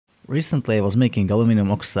Recently I was making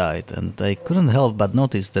aluminum oxide and I couldn't help but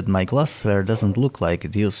notice that my glassware doesn't look like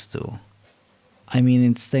it used to. I mean,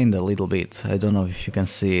 it's stained a little bit, I don't know if you can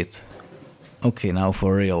see it. Okay, now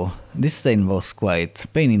for real, this stain was quite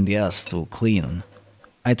pain in the ass to clean.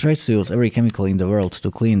 I tried to use every chemical in the world to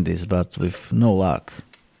clean this, but with no luck.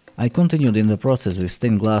 I continued in the process with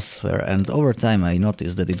stained glassware and over time I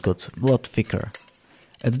noticed that it got a lot thicker.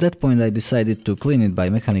 At that point I decided to clean it by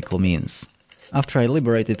mechanical means. After I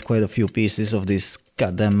liberated quite a few pieces of this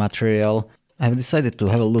goddamn material, I have decided to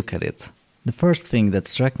have a look at it. The first thing that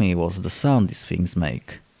struck me was the sound these things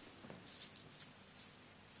make.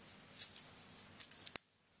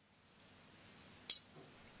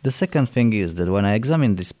 The second thing is that when I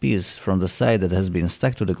examined this piece from the side that has been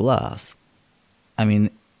stuck to the glass, I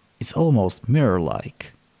mean, it's almost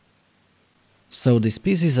mirror-like. So these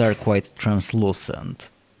pieces are quite translucent.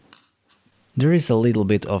 There is a little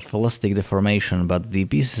bit of elastic deformation, but the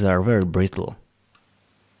pieces are very brittle.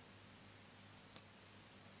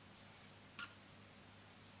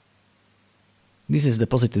 This is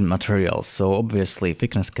deposited material, so obviously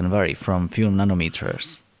thickness can vary from few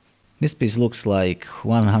nanometers. This piece looks like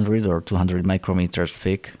 100 or 200 micrometers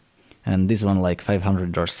thick, and this one like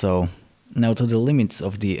 500 or so. Now to the limits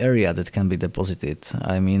of the area that can be deposited,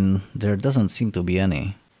 I mean, there doesn't seem to be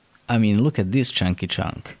any. I mean, look at this chunky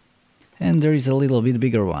chunk. And there is a little bit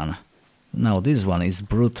bigger one. Now this one is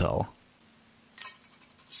brutal.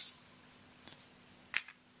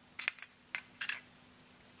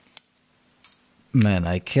 Man,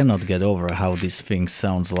 I cannot get over how this thing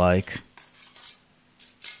sounds like.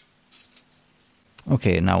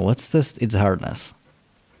 Okay, now let's test its hardness.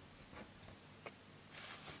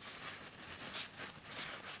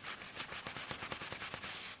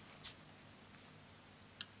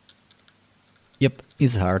 Yep,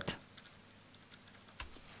 it's hard.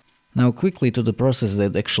 Now quickly to the process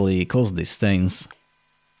that actually caused these stains.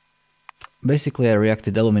 Basically I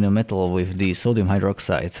reacted aluminum metal with the sodium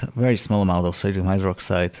hydroxide, very small amount of sodium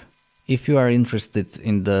hydroxide. If you are interested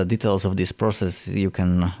in the details of this process, you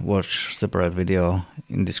can watch separate video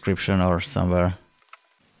in description or somewhere.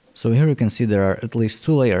 So here you can see there are at least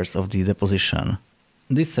 2 layers of the deposition.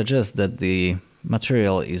 This suggests that the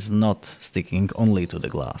material is not sticking only to the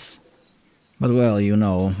glass. But well, you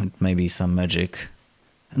know, it may be some magic.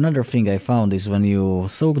 Another thing I found is when you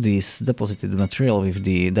soak this deposited material with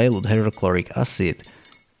the dilute hydrochloric acid,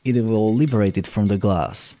 it will liberate it from the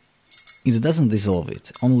glass. It doesn't dissolve it,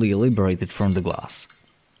 only liberate it from the glass.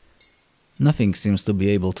 Nothing seems to be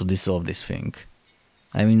able to dissolve this thing.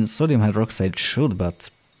 I mean, sodium hydroxide should, but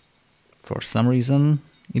for some reason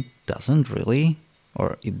it doesn't really.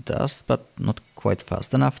 Or it does, but not quite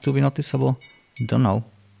fast enough to be noticeable. Don't know.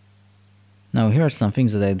 Now here are some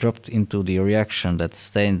things that I dropped into the reaction that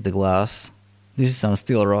stained the glass. This is some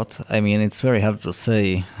steel rod. I mean, it's very hard to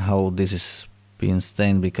say how this is being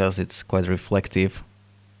stained because it's quite reflective.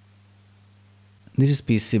 This is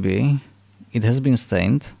PCB. It has been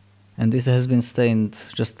stained, and this has been stained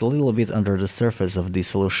just a little bit under the surface of the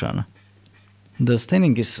solution. The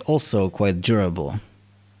staining is also quite durable.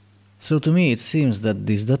 So to me it seems that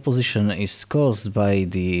this deposition is caused by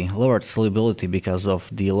the lowered solubility because of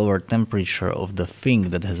the lower temperature of the thing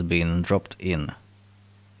that has been dropped in.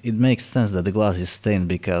 It makes sense that the glass is stained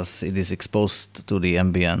because it is exposed to the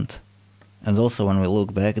ambient. And also when we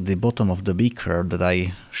look back, the bottom of the beaker that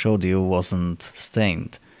I showed you wasn't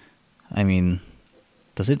stained. I mean,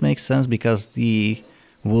 does it make sense because the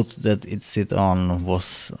wood that it sit on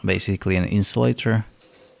was basically an insulator?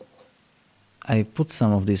 I put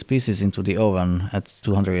some of these pieces into the oven at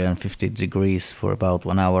 250 degrees for about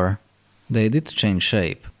 1 hour. They did change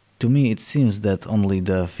shape. To me it seems that only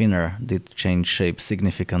the thinner did change shape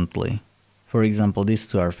significantly. For example, these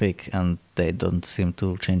two are thick and they don't seem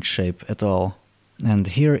to change shape at all. And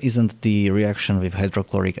here isn't the reaction with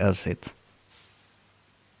hydrochloric acid.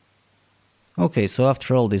 Okay, so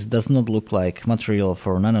after all this does not look like material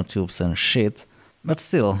for nanotubes and shit, but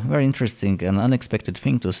still, very interesting and unexpected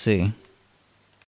thing to see.